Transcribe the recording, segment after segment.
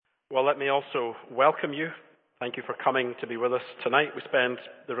Well, let me also welcome you. Thank you for coming to be with us tonight. We spend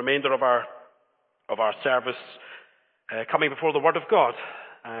the remainder of our service coming before the Word of God,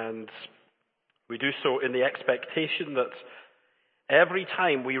 and we do so in the expectation that every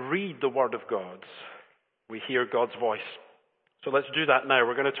time we read the Word of God, we hear God's voice. So let's do that now.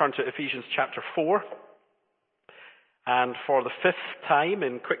 We're going to turn to Ephesians chapter 4. And for the fifth time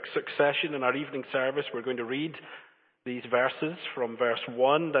in quick succession in our evening service, we're going to read these verses from verse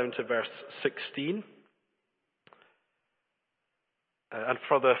 1 down to verse 16. And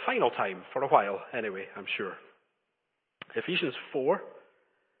for the final time, for a while anyway, I'm sure. Ephesians 4,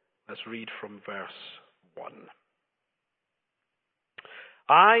 let's read from verse 1.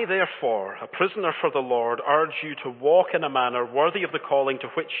 I, therefore, a prisoner for the Lord, urge you to walk in a manner worthy of the calling to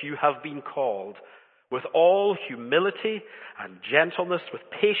which you have been called, with all humility and gentleness, with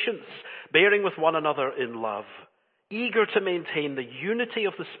patience, bearing with one another in love, eager to maintain the unity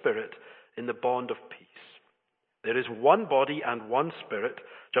of the Spirit in the bond of peace. There is one body and one Spirit,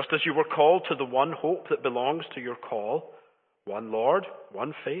 just as you were called to the one hope that belongs to your call, one Lord,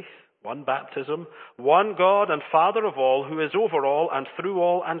 one faith, one baptism, one God and Father of all, who is over all and through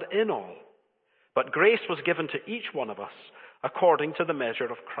all and in all. But grace was given to each one of us according to the measure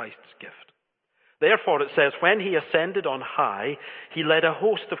of Christ's gift. Therefore it says, when he ascended on high, he led a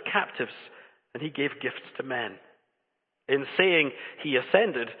host of captives, and he gave gifts to men. In saying he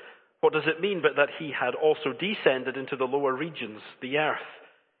ascended, what does it mean but that he had also descended into the lower regions, the earth?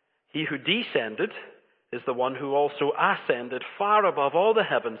 He who descended is the one who also ascended far above all the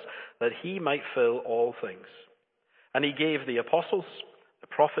heavens, that he might fill all things. And he gave the apostles, the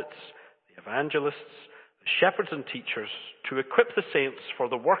prophets, the evangelists, the shepherds and teachers to equip the saints for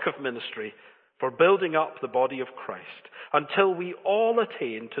the work of ministry, for building up the body of Christ, until we all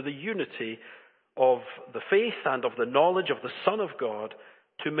attain to the unity of the faith and of the knowledge of the Son of God,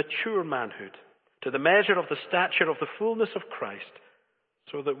 to mature manhood, to the measure of the stature of the fullness of Christ,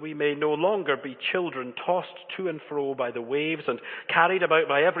 so that we may no longer be children tossed to and fro by the waves and carried about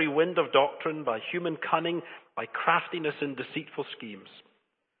by every wind of doctrine, by human cunning, by craftiness in deceitful schemes.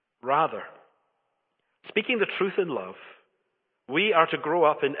 Rather, speaking the truth in love, we are to grow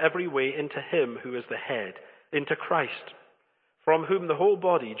up in every way into him who is the head, into Christ, from whom the whole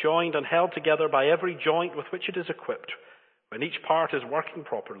body, joined and held together by every joint with which it is equipped, when each part is working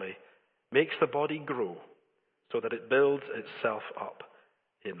properly, makes the body grow so that it builds itself up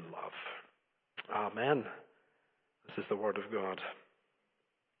in love. Amen. This is the word of God.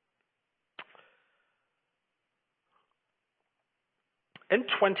 In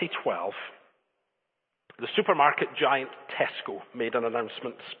 2012, the supermarket giant Tesco made an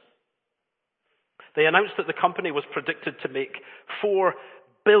announcement. They announced that the company was predicted to make 4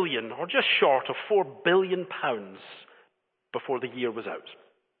 billion, or just short of 4 billion pounds, before the year was out.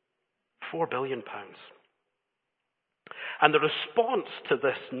 4 billion pounds. And the response to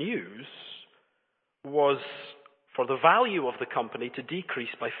this news was for the value of the company to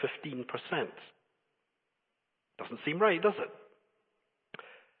decrease by 15%. Doesn't seem right, does it?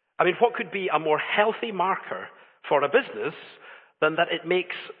 I mean, what could be a more healthy marker for a business than that it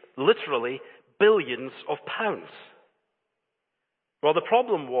makes literally billions of pounds? Well, the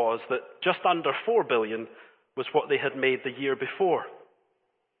problem was that just under 4 billion was what they had made the year before.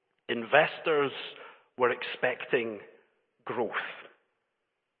 Investors were expecting growth.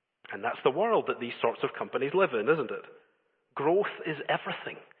 And that's the world that these sorts of companies live in, isn't it? Growth is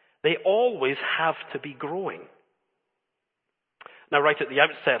everything. They always have to be growing. Now, right at the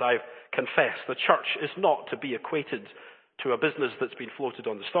outset, I confess the church is not to be equated to a business that's been floated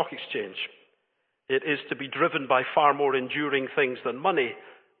on the stock exchange. It is to be driven by far more enduring things than money,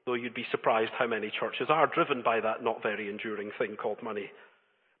 though you'd be surprised how many churches are driven by that not very enduring thing called money.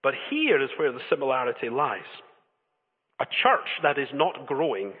 But here is where the similarity lies. A church that is not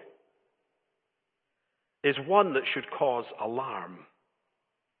growing is one that should cause alarm.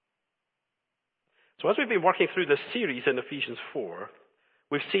 So as we've been working through this series in Ephesians 4,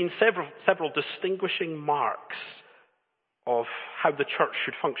 we've seen several distinguishing marks of how the church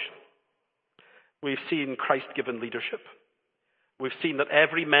should function. We've seen Christ-given leadership. We've seen that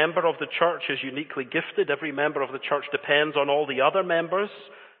every member of the church is uniquely gifted. Every member of the church depends on all the other members.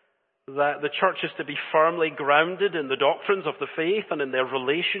 That the church is to be firmly grounded in the doctrines of the faith and in their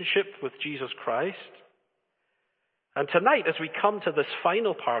relationship with Jesus Christ. And tonight, as we come to this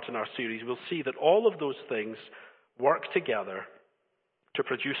final part in our series, we'll see that all of those things work together to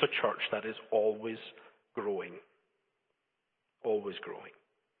produce a church that is always growing. Always growing.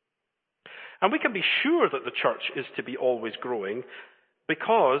 And we can be sure that the church is to be always growing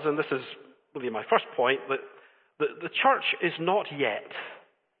because, and this is really my first point, that the church is not yet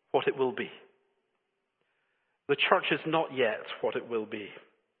what it will be. The church is not yet what it will be.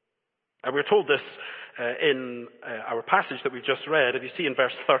 And we're told this in our passage that we've just read. If you see in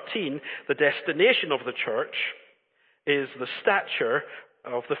verse 13, the destination of the church is the stature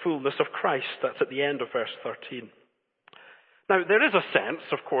of the fullness of Christ. That's at the end of verse 13. Now, there is a sense,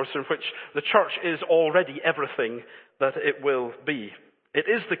 of course, in which the church is already everything that it will be. It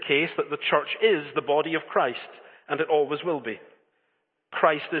is the case that the church is the body of Christ, and it always will be.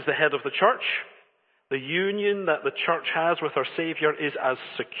 Christ is the head of the church. The union that the church has with our Savior is as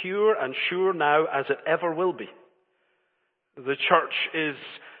secure and sure now as it ever will be. The church is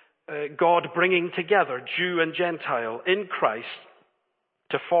God bringing together Jew and Gentile in Christ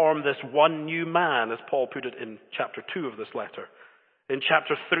to form this one new man, as Paul put it in chapter 2 of this letter. In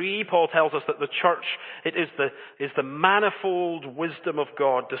chapter 3, Paul tells us that the church, it is the manifold wisdom of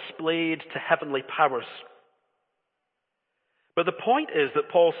God displayed to heavenly powers. But the point is that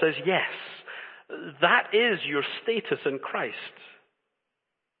Paul says, yes, that is your status in Christ.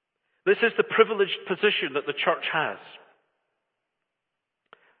 This is the privileged position that the church has.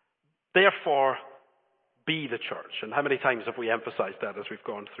 Therefore, be the church. And how many times have we emphasized that as we've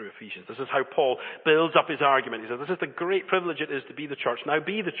gone through Ephesians? This is how Paul builds up his argument. He says, this is the great privilege it is to be the church. Now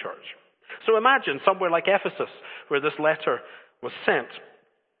be the church. So imagine somewhere like Ephesus, where this letter was sent.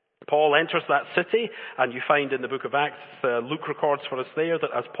 Paul enters that city, and you find in the book of Acts, Luke records for us there that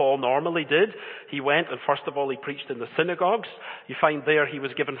as Paul normally did, he went and first of all he preached in the synagogues. You find there he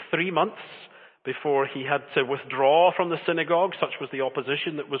was given 3 months before he had to withdraw from the synagogue, such was the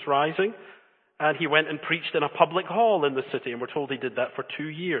opposition that was rising. And he went and preached in a public hall in the city, and we're told he did that for 2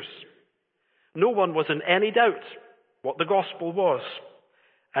 years. No one was in any doubt what the gospel was.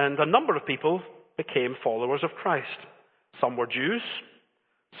 And a number of people became followers of Christ. Some were Jews,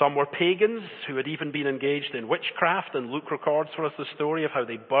 some were pagans who had even been engaged in witchcraft, and Luke records for us the story of how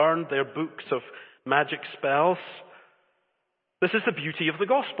they burned their books of magic spells. This is the beauty of the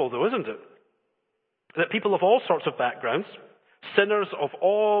gospel, though, isn't it? That people of all sorts of backgrounds, sinners of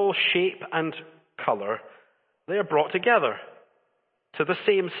all shape and color, they are brought together to the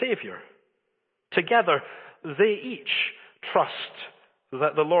same Savior. Together, they each trust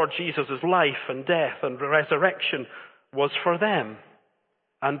that the Lord Jesus' life and death and resurrection was for them.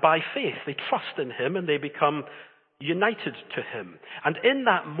 And by faith, they trust in him and they become united to him. And in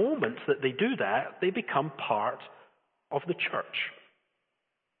that moment that they do that, they become part of the church.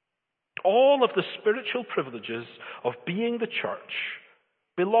 All of the spiritual privileges of being the church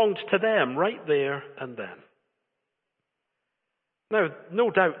belonged to them right there and then. Now,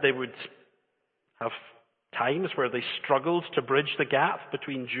 no doubt they would have times where they struggled to bridge the gap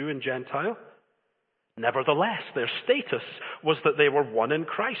between Jew and Gentile. Nevertheless, their status was that they were one in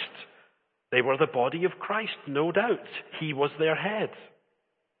Christ. They were the body of Christ, no doubt. He was their head.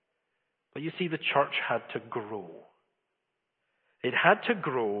 But you see, the church had to grow. It had to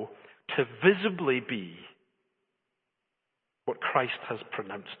grow to visibly be what Christ has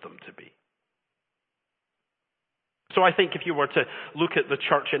pronounced them to be. So I think if you were to look at the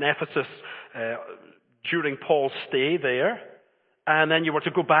church in Ephesus during Paul's stay there, and then you were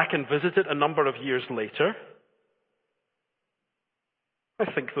to go back and visit it a number of years later,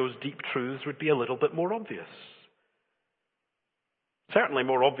 I think those deep truths would be a little bit more obvious. Certainly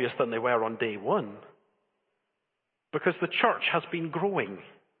more obvious than they were on day one. Because the church has been growing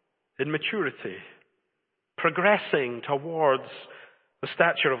in maturity, progressing towards the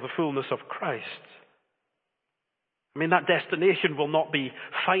stature of the fullness of Christ. I mean, that destination will not be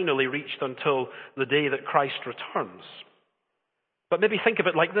finally reached until the day that Christ returns. But maybe think of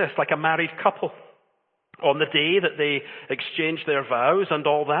it like this, like a married couple. On the day that they exchange their vows and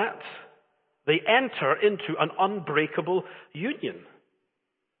all that, they enter into an unbreakable union.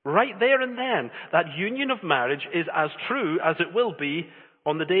 Right there and then, that union of marriage is as true as it will be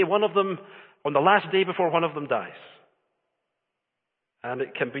on the last day before one of them dies. And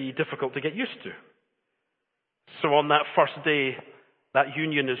it can be difficult to get used to. So on that first day, that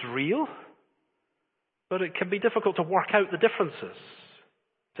union is real, but it can be difficult to work out the differences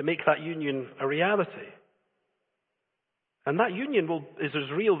to make that union a reality. And that union is as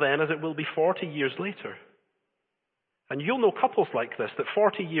real then as it will be 40 years later. And you'll know couples like this, that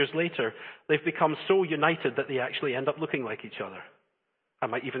 40 years later, they've become so united that they actually end up looking like each other. I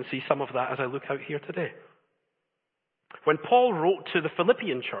might even see some of that as I look out here today. When Paul wrote to the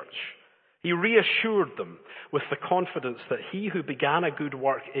Philippian church, he reassured them with the confidence that he who began a good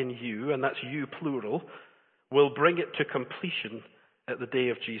work in you, and that's you plural, will bring it to completion at the day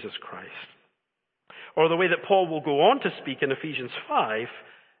of Jesus Christ. Or the way that Paul will go on to speak in Ephesians 5,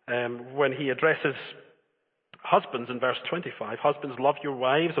 when he addresses Husbands, in verse 25, husbands, love your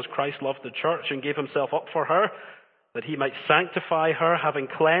wives as Christ loved the church and gave himself up for her, that he might sanctify her, having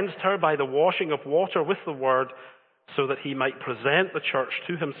cleansed her by the washing of water with the word, so that he might present the church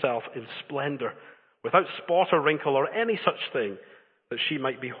to himself in splendor, without spot or wrinkle or any such thing, that she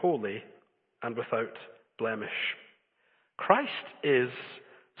might be holy and without blemish. Christ is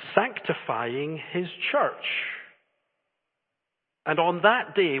sanctifying his church. And on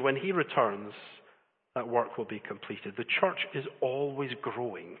that day when he returns, that work will be completed. The church is always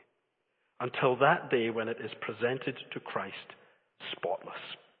growing until that day when it is presented to Christ spotless.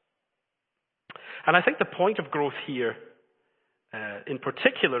 And I think the point of growth here, in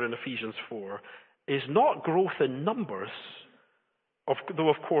particular in Ephesians 4, is not growth in numbers, though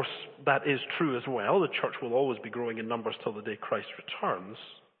of course that is true as well. The church will always be growing in numbers till the day Christ returns.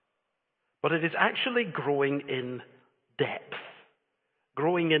 But it is actually growing in depth,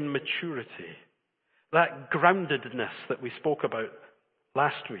 growing in maturity, that groundedness that we spoke about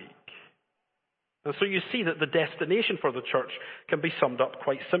last week. And so you see that the destination for the church can be summed up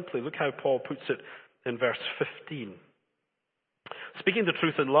quite simply. Look how Paul puts it in verse 15. Speaking the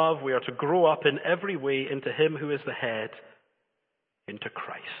truth in love, we are to grow up in every way into him who is the head, into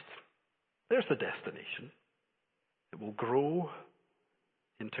Christ. There's the destination. It will grow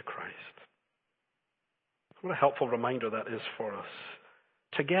into Christ. What a helpful reminder that is for us.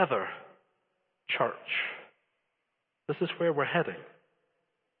 Together, church, this is where we're heading.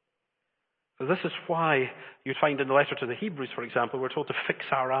 So this is why you'd find in the letter to the Hebrews, for example, we're told to fix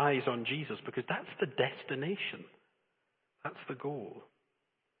our eyes on Jesus, because that's the destination. That's the goal.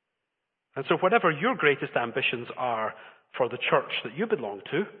 And so whatever your greatest ambitions are for the church that you belong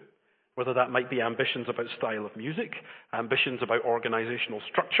to, whether that might be ambitions about style of music, ambitions about organizational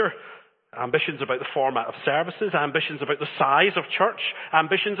structure, ambitions about the format of services, ambitions about the size of church,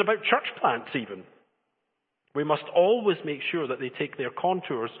 ambitions about church plants even, we must always make sure that they take their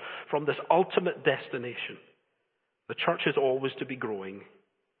contours from this ultimate destination. The church is always to be growing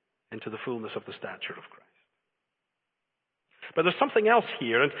into the fullness of the stature of Christ. But there's something else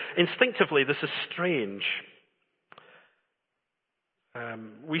here, and instinctively this is strange.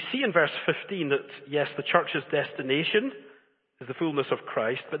 We see in verse 15 that, yes, the church's destination is the fullness of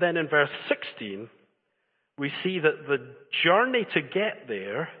Christ, but then in verse 16, we see that the journey to get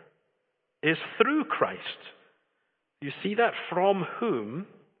there is through Christ. You see that from whom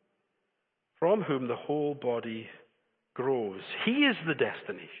the whole body grows. He is the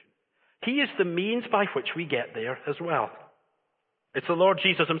destination. He is the means by which we get there as well. It's the Lord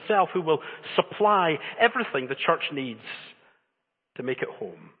Jesus himself who will supply everything the church needs to make it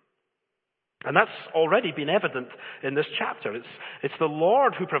home. And that's already been evident in this chapter. It's the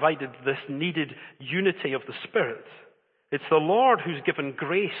Lord who provided this needed unity of the Spirit. It's the Lord who's given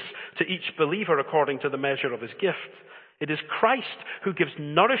grace to each believer according to the measure of his gift. It is Christ who gives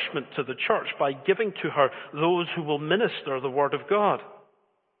nourishment to the church by giving to her those who will minister the word of God.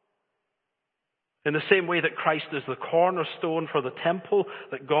 In the same way that Christ is the cornerstone for the temple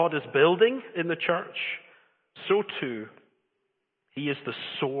that God is building in the church, so too he is the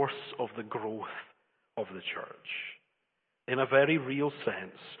source of the growth of the church. In a very real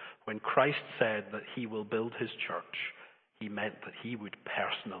sense, when Christ said that he will build his church, he meant that he would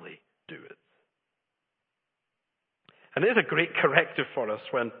personally do it. And it is a great corrective for us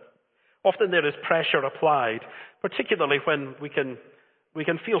when often there is pressure applied, particularly when we can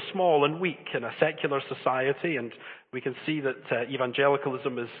feel small and weak in a secular society, and we can see that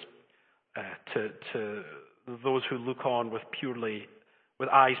evangelicalism is to those who look on with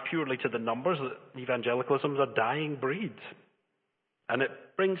eyes purely to the numbers, that evangelicalism is a dying breed. And it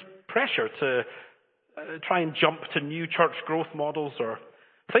brings pressure to try and jump to new church growth models, or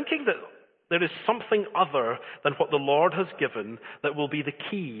thinking that there is something other than what the Lord has given that will be the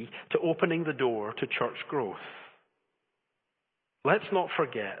key to opening the door to church growth. Let's not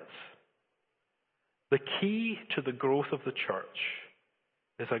forget, the key to the growth of the church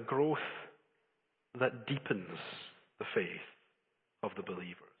is a growth that deepens the faith of the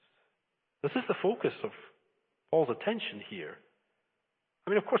believers. This is the focus of Paul's attention here. I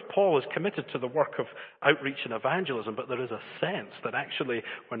mean, of course, Paul is committed to the work of outreach and evangelism, but there is a sense that actually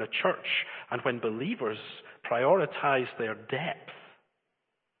when a church and when believers prioritize their depth,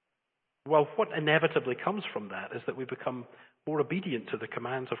 well, what inevitably comes from that is that we become more obedient to the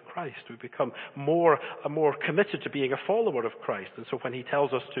commands of Christ. We become more committed to being a follower of Christ. And so when he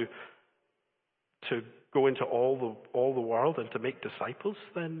tells us to go into all the world and to make disciples,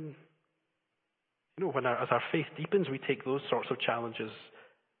 then, you know, as our faith deepens, we take those sorts of challenges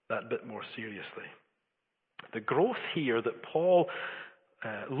that bit more seriously. The growth here that Paul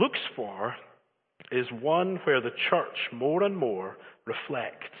looks for is one where the church more and more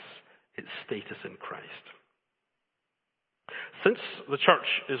reflects its status in Christ. Since the church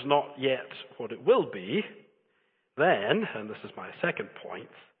is not yet what it will be, then, and this is my second point,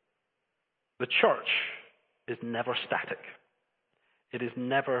 the church is never static. It is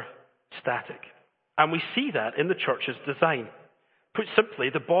never static. And we see that in the church's design. Put simply,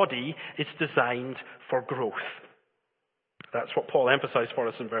 the body is designed for growth. That's what Paul emphasized for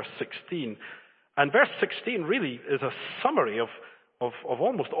us in verse 16. And verse 16 really is a summary of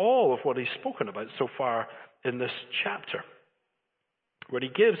almost all of what he's spoken about so far in this chapter, where he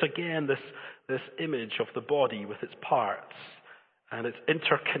gives again this image of the body with its parts and its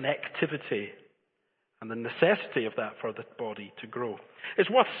interconnectivity and the necessity of that for the body to grow. It's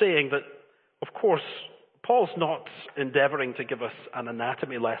worth saying that, of course, Paul's not endeavoring to give us an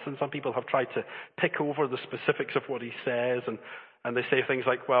anatomy lesson. Some people have tried to pick over the specifics of what he says, and they say things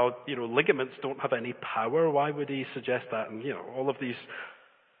like, well, ligaments don't have any power. Why would he suggest that? And, all of these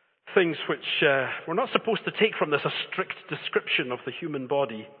things which we're not supposed to take from this a strict description of the human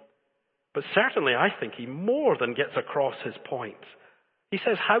body. But certainly I think he more than gets across his point. He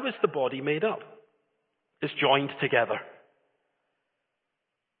says, how is the body made up? It's joined together,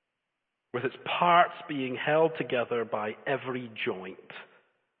 with its parts being held together by every joint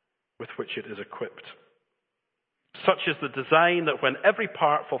with which it is equipped. Such is the design that when every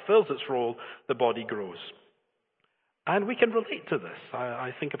part fulfills its role, the body grows. And we can relate to this. I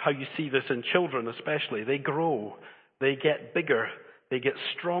think of how you see this in children especially. They grow, they get bigger, they get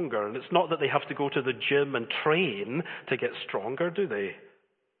stronger. And it's not that they have to go to the gym and train to get stronger, do they?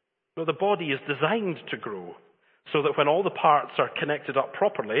 No, the body is designed to grow so that when all the parts are connected up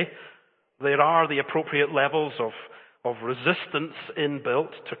properly, there are the appropriate levels of resistance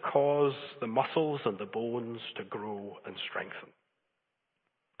inbuilt to cause the muscles and the bones to grow and strengthen.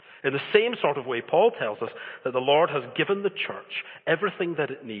 In the same sort of way, Paul tells us that the Lord has given the church everything that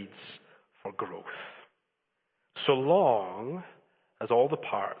it needs for growth, so long as all the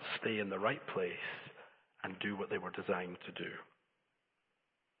parts stay in the right place and do what they were designed to do.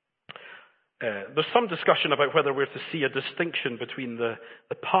 There's some discussion about whether we're to see a distinction between the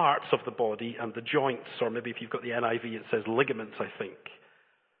parts of the body and the joints, or maybe if you've got the NIV it says ligaments, I think.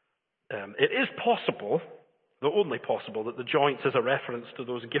 It is possible, though only possible, that the joints is a reference to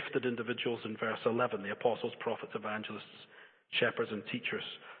those gifted individuals in verse 11, the apostles, prophets, evangelists, shepherds and teachers.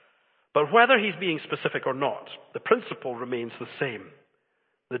 But whether he's being specific or not, the principle remains the same.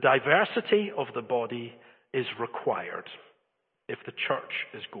 The diversity of the body is required if the church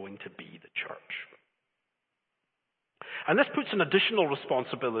is going to be the church. And this puts an additional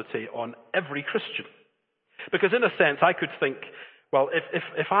responsibility on every Christian. Because in a sense, I could think, well,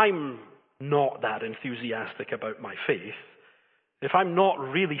 if I'm not that enthusiastic about my faith, if I'm not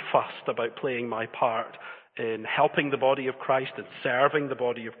really fussed about playing my part in helping the body of Christ and serving the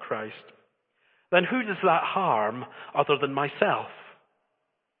body of Christ, then who does that harm other than myself?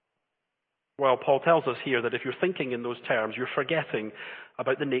 Well, Paul tells us here that if you're thinking in those terms, you're forgetting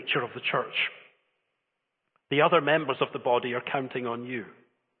about the nature of the church. The other members of the body are counting on you,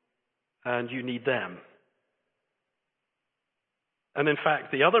 and you need them. And in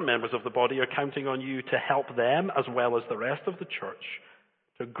fact, the other members of the body are counting on you to help them, as well as the rest of the church,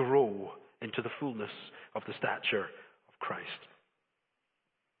 to grow into the fullness of the stature of Christ.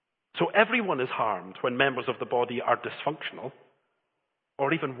 So everyone is harmed when members of the body are dysfunctional,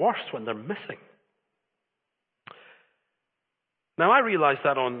 or even worse, when they're missing. Now, I realize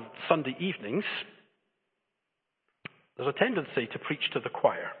that on Sunday evenings, there's a tendency to preach to the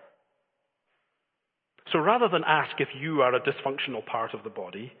choir. So rather than ask if you are a dysfunctional part of the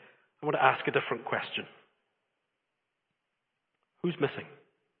body, I want to ask a different question. Who's missing?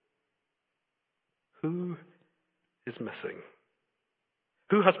 Who is missing?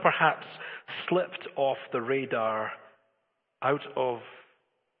 Who has perhaps slipped off the radar, out of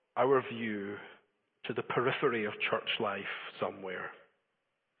our view, to the periphery of church life somewhere?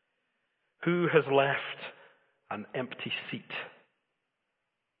 Who has left an empty seat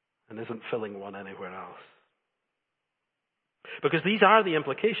and isn't filling one anywhere else? Because these are the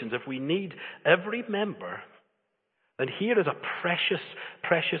implications. If we need every member, then here is a precious,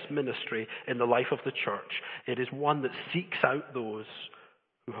 precious ministry in the life of the church. It is one that seeks out those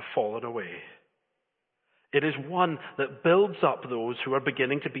who have fallen away. It is one that builds up those who are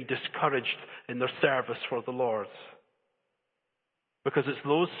beginning to be discouraged in their service for the Lord. Because it's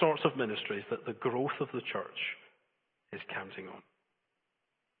those sorts of ministries that the growth of the church is counting on.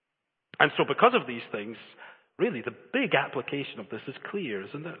 And so because of these things, really the big application of this is clear,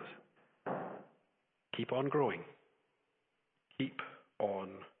 isn't it? Keep on growing. Keep on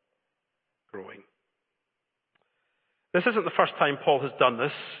growing. This isn't the first time Paul has done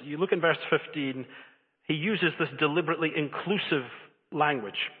this. You look in verse 15, he uses this deliberately inclusive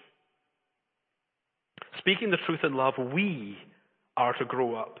language. Speaking the truth in love, we are to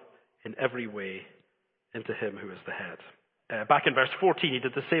grow up in every way into him who is the head. Back in verse 14, he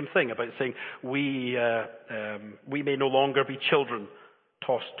did the same thing about saying, we may no longer be children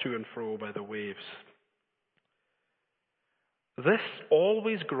tossed to and fro by the waves. This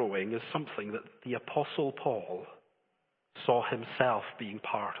always growing is something that the Apostle Paul saw himself being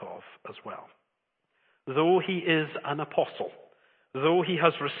part of as well. Though he is an apostle, though he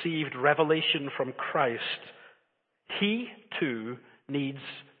has received revelation from Christ, he too needs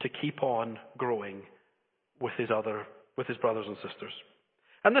to keep on growing with his brothers and sisters.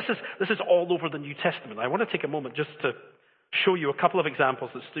 And this is all over the New Testament. I want to take a moment just to show you a couple of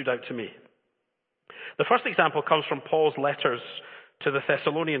examples that stood out to me. The first example comes from Paul's letters to the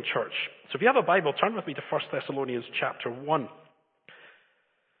Thessalonian church. So if you have a Bible, turn with me to 1 Thessalonians chapter 1.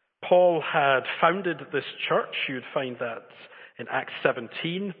 Paul had founded this church. You'd find that in Acts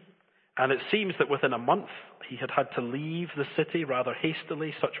 17. And it seems that within a month he had to leave the city rather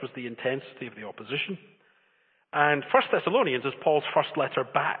hastily. Such was the intensity of the opposition. And 1 Thessalonians is Paul's first letter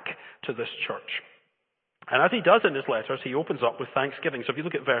back to this church. And as he does in his letters, he opens up with thanksgiving. So if you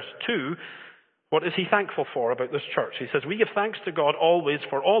look at verse 2, what is he thankful for about this church? He says, "We give thanks to God always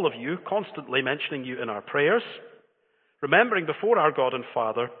for all of you, constantly mentioning you in our prayers, remembering before our God and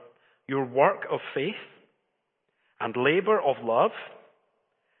Father your work of faith and labor of love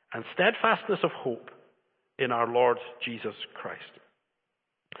and steadfastness of hope in our Lord Jesus Christ."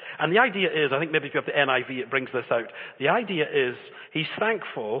 And the idea is, I think maybe if you have the NIV, it brings this out. The idea is he's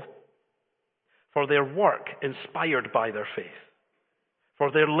thankful for their work inspired by their faith, for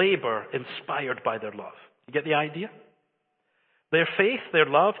their labor inspired by their love. You get the idea? Their faith, their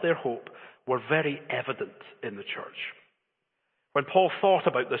love, their hope were very evident in the church. When Paul thought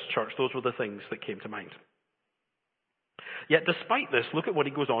about this church, those were the things that came to mind. Yet despite this, look at what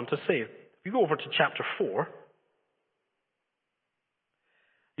he goes on to say. If you go over to chapter 4,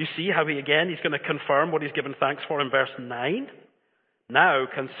 you see how he's going to confirm what he's given thanks for in verse 9. "Now,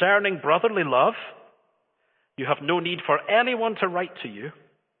 concerning brotherly love, you have no need for anyone to write to you,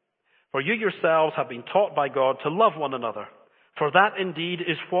 for you yourselves have been taught by God to love one another. For that indeed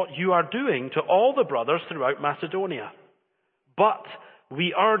is what you are doing to all the brothers throughout Macedonia. But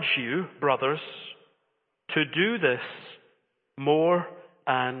we urge you, brothers, to do this more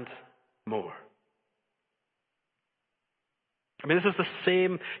and more." I mean, this is the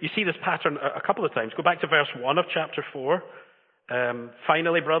same. You see this pattern a couple of times. Go back to verse 1 of chapter 4.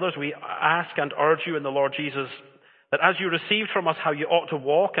 "Finally, brothers, we ask and urge you in the Lord Jesus that as you received from us how you ought to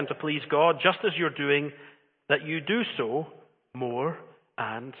walk and to please God, just as you're doing, that you do so more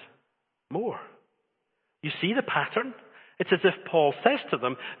and more." You see the pattern? It's as if Paul says to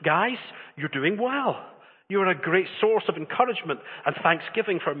them, "Guys, you're doing well. You're a great source of encouragement and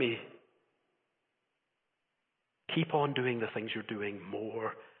thanksgiving for me. Keep on doing the things you're doing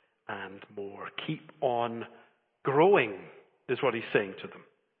more and more. Keep on growing," is what he's saying to them.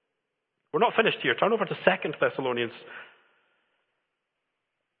 We're not finished here. Turn over to 2 Thessalonians.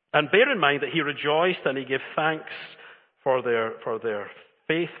 "And bear in mind that he rejoiced and he gave thanks for their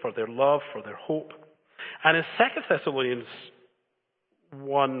faith, for their love, for their hope." And in 2 Thessalonians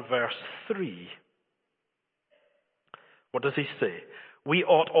 1 verse 3, what does he say? "We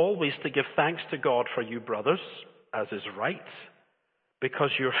ought always to give thanks to God for you, brothers, as is right,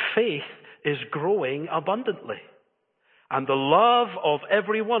 because your faith is growing abundantly, and the love of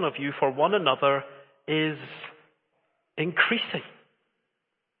every one of you for one another is increasing."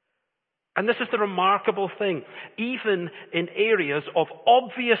 And this is the remarkable thing. Even in areas of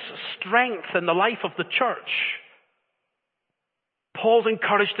obvious strength in the life of the church, Paul's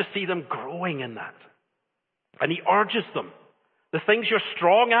encouraged to see them growing in that. And he urges them, the things you're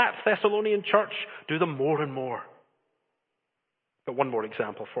strong at, Thessalonian church, do them more and more. But one more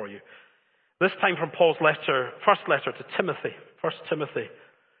example for you. This time from Paul's first letter to Timothy, 1 Timothy.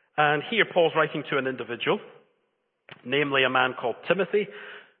 And here Paul's writing to an individual, namely a man called Timothy,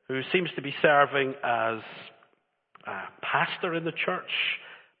 who seems to be serving as a pastor in the church,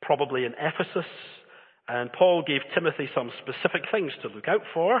 probably in Ephesus. And Paul gave Timothy some specific things to look out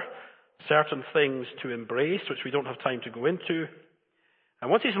for, certain things to embrace, which we don't have time to go into. And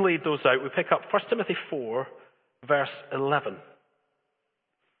once he's laid those out, we pick up 1 Timothy 4, verse 11.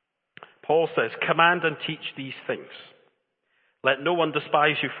 Paul says, "Command and teach these things. Let no one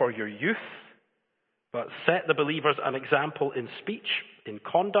despise you for your youth, but set the believers an example in speech, in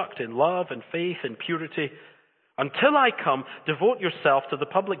conduct, in love, in faith, in purity. Until I come, devote yourself to the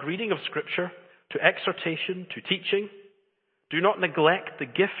public reading of Scripture, to exhortation, to teaching. Do not neglect the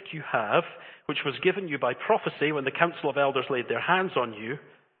gift you have, which was given you by prophecy when the council of elders laid their hands on you.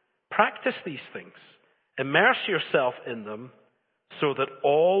 Practice these things. Immerse yourself in them so that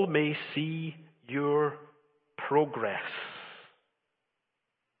all may see your progress.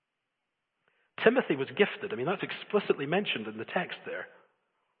 Timothy was gifted. That's explicitly mentioned in the text there.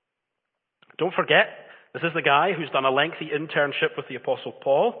 Don't forget, this is the guy who's done a lengthy internship with the Apostle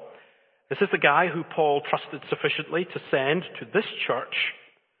Paul. This is the guy who Paul trusted sufficiently to send to this church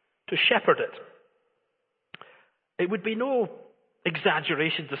to shepherd it. It would be no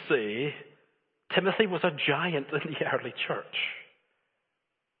exaggeration to say Timothy was a giant in the early church.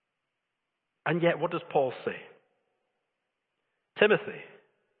 And yet, what does Paul say? Timothy,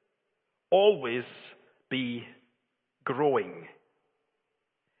 always be growing.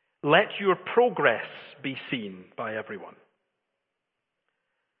 Let your progress be seen by everyone.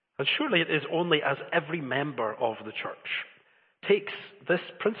 And surely it is only as every member of the church takes this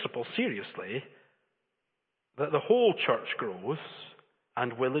principle seriously that the whole church grows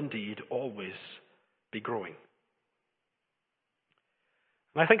and will indeed always be growing.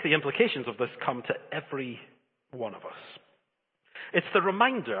 And I think the implications of this come to every one of us. It's the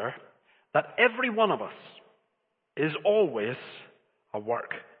reminder that every one of us is always a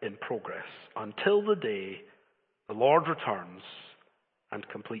work in progress until the day the Lord returns and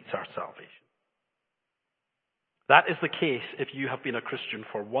completes our salvation. That is the case if you have been a Christian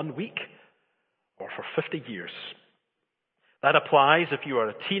for 1 week or for 50 years. That applies if you are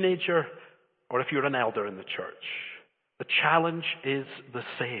a teenager or if you're an elder in the church. The challenge is the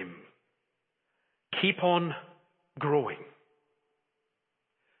same. Keep on growing.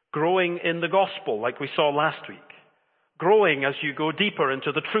 Growing in the gospel like we saw last week. Growing as you go deeper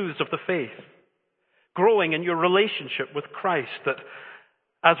into the truths of the faith. Growing in your relationship with Christ, that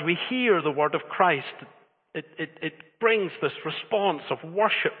as we hear the word of Christ, it brings this response of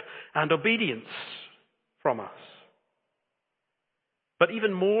worship and obedience from us. But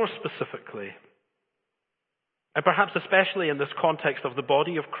even more specifically, and perhaps especially in this context of the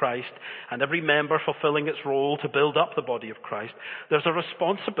body of Christ and every member fulfilling its role to build up the body of Christ, there's a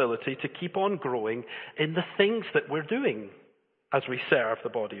responsibility to keep on growing in the things that we're doing as we serve the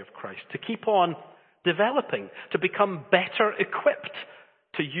body of Christ, to keep on developing, to become better equipped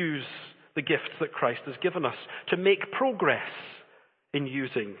to use the gifts that Christ has given us, to make progress in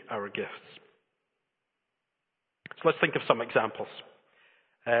using our gifts. So let's think of some examples.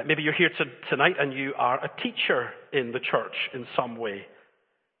 Maybe you're here tonight and you are a teacher in the church in some way,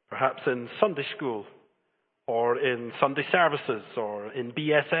 perhaps in Sunday school or in Sunday services or in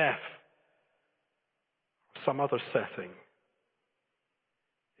BSF, some other setting.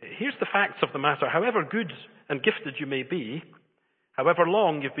 Here's the facts of the matter. However good and gifted you may be, however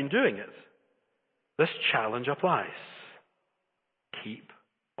long you've been doing it, this challenge applies. Keep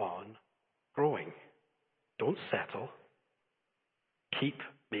on growing. Don't settle. Keep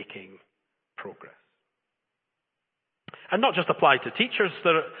making progress. And not just apply to teachers.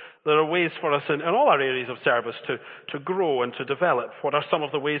 There are ways for us in all our areas of service to grow and to develop. What are some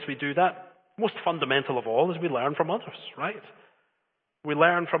of the ways we do that? Most fundamental of all is we learn from others, right? We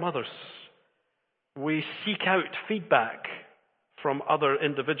learn from others. We seek out feedback from other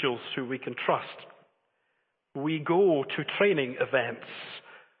individuals who we can trust. We go to training events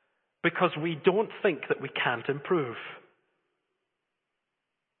because we don't think that we can't improve.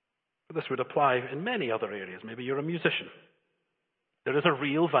 This would apply in many other areas. Maybe you're a musician. There is a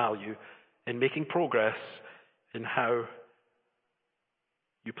real value in making progress in how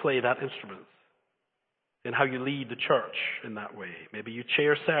you play that instrument, in how you lead the church in that way. Maybe you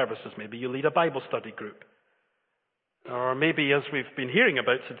chair services. Maybe you lead a Bible study group. Or maybe, as we've been hearing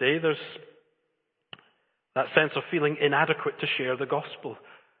about today, there's that sense of feeling inadequate to share the gospel.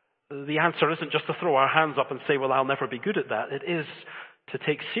 The answer isn't just to throw our hands up and say, well, I'll never be good at that. It is to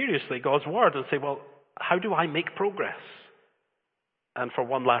take seriously God's word and say, well, how do I make progress? And for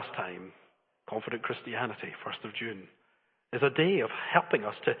one last time, Confident Christianity, 1st of June, is a day of helping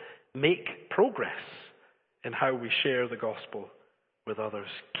us to make progress in how we share the gospel with others.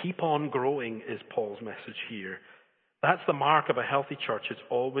 Keep on growing is Paul's message here. That's the mark of a healthy church. It's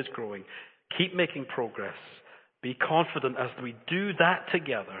always growing. Keep making progress. Be confident as we do that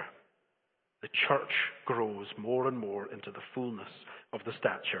together, the church grows more and more into the fullness of the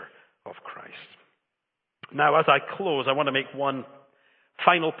stature of Christ. Now, as I close, I want to make one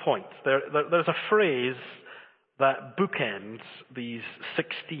final point. There's a phrase that bookends these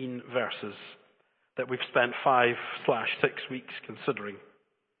 16 verses that we've spent 5/6 weeks considering.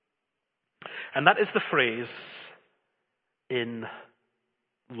 And that is the phrase, in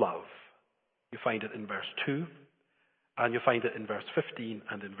love. You find it in verse 2 And you'll find it in verse 15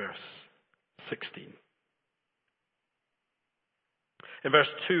 and in verse 16. In verse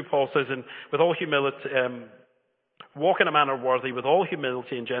 2, Paul says, with all humility, walk in a manner worthy, with all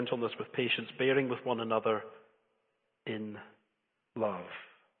humility and gentleness, with patience, bearing with one another in love.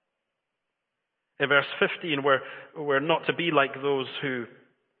 In verse 15, we're not to be like those who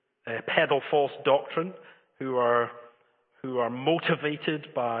peddle false doctrine, who are motivated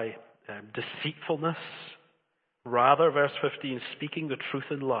by deceitfulness. Rather, verse 15, speaking the truth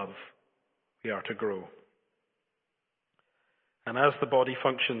in love, we are to grow. And as the body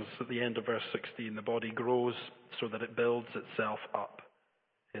functions at the end of verse 16, the body grows so that it builds itself up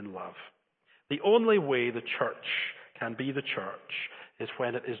in love. The only way the church can be the church is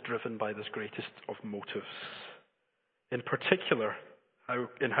when it is driven by this greatest of motives. In particular,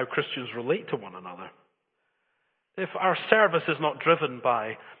 in how Christians relate to one another. If our service is not driven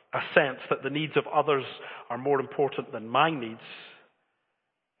by a sense that the needs of others are more important than my needs,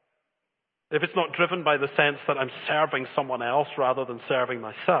 if it's not driven by the sense that I'm serving someone else rather than serving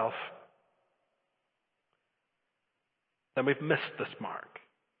myself, then we've missed this mark.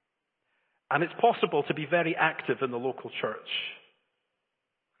 And it's possible to be very active in the local church,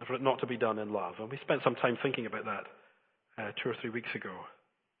 and for it not to be done in love. And we spent some time thinking about that 2 or 3 weeks ago.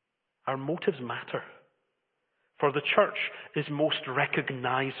 Our motives matter. For the church is most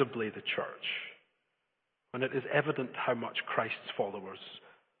recognizably the church when it is evident how much Christ's followers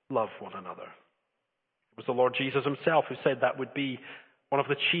love one another. It was the Lord Jesus himself who said that would be one of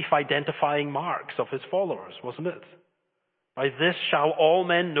the chief identifying marks of his followers, wasn't it? By this shall all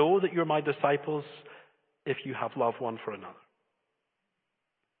men know that you're my disciples, if you have love one for another.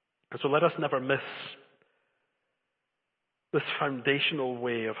 And so let us never miss this foundational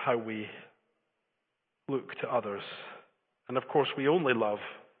way of how we look to others. And of course, we only love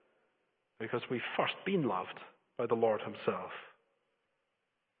because we've first been loved by the Lord himself.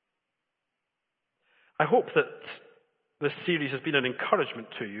 I hope that this series has been an encouragement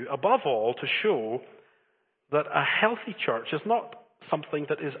to you, above all, to show that a healthy church is not something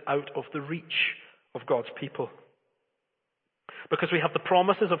that is out of the reach of God's people. Because we have the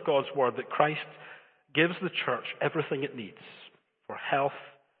promises of God's word that Christ gives the church everything it needs for health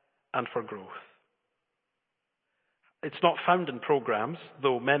and for growth. It's not found in programs,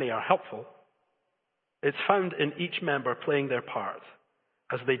 though many are helpful. It's found in each member playing their part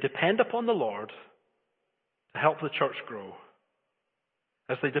as they depend upon the Lord to help the church grow,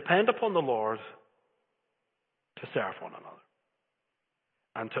 as they depend upon the Lord to serve one another,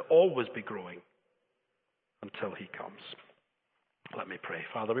 and to always be growing until he comes. Let me pray.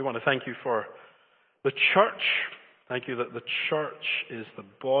 Father, we want to thank you for the church. Thank you that the church is the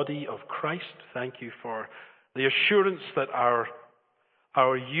body of Christ. Thank you for the assurance that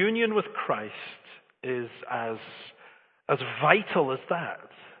our union with Christ is as vital as that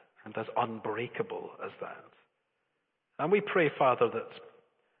and as unbreakable as that. And we pray, Father, that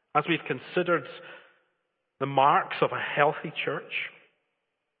as we've considered the marks of a healthy church,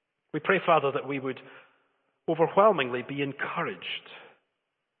 we pray, Father, that we would overwhelmingly be encouraged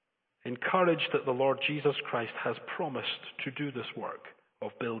that the Lord Jesus Christ has promised to do this work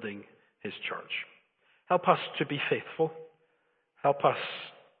of building his church. Help us to be faithful. Help us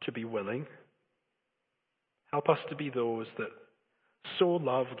to be willing. Help us to be those that so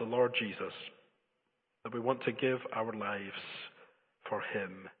love the Lord Jesus that we want to give our lives for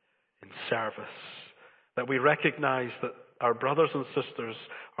him in service. That we recognize that our brothers and sisters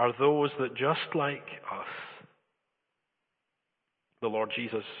are those that, just like us, the Lord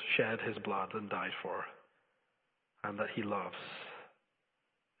Jesus shed his blood and died for, and that he loves.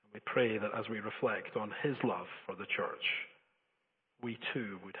 We pray that as we reflect on his love for the church, we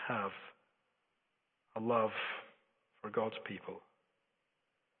too would have a love for God's people.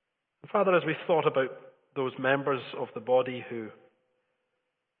 And Father, as we thought about those members of the body who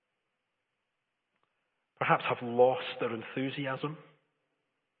perhaps have lost their enthusiasm,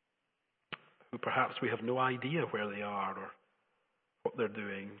 who perhaps we have no idea where they are or what they're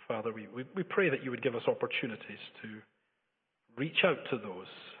doing, Father, we pray that you would give us opportunities to reach out to those,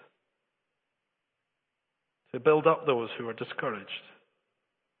 to build up those who are discouraged,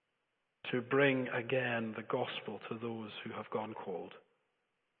 to bring again the gospel to those who have gone cold.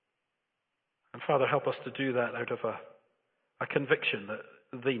 And Father, help us to do that out of a conviction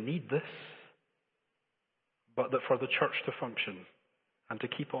that they need this, but that for the church to function and to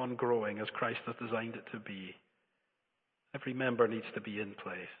keep on growing as Christ has designed it to be, every member needs to be in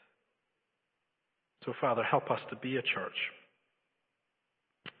place. So Father, help us to be a church.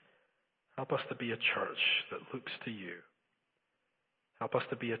 Help us to be a church that looks to you. Help us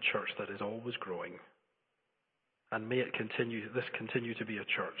to be a church that is always growing And may it continue to be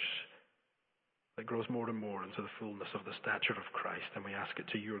a church that grows more and more into the fullness of the stature of Christ. And we ask it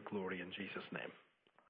to your glory in Jesus' name.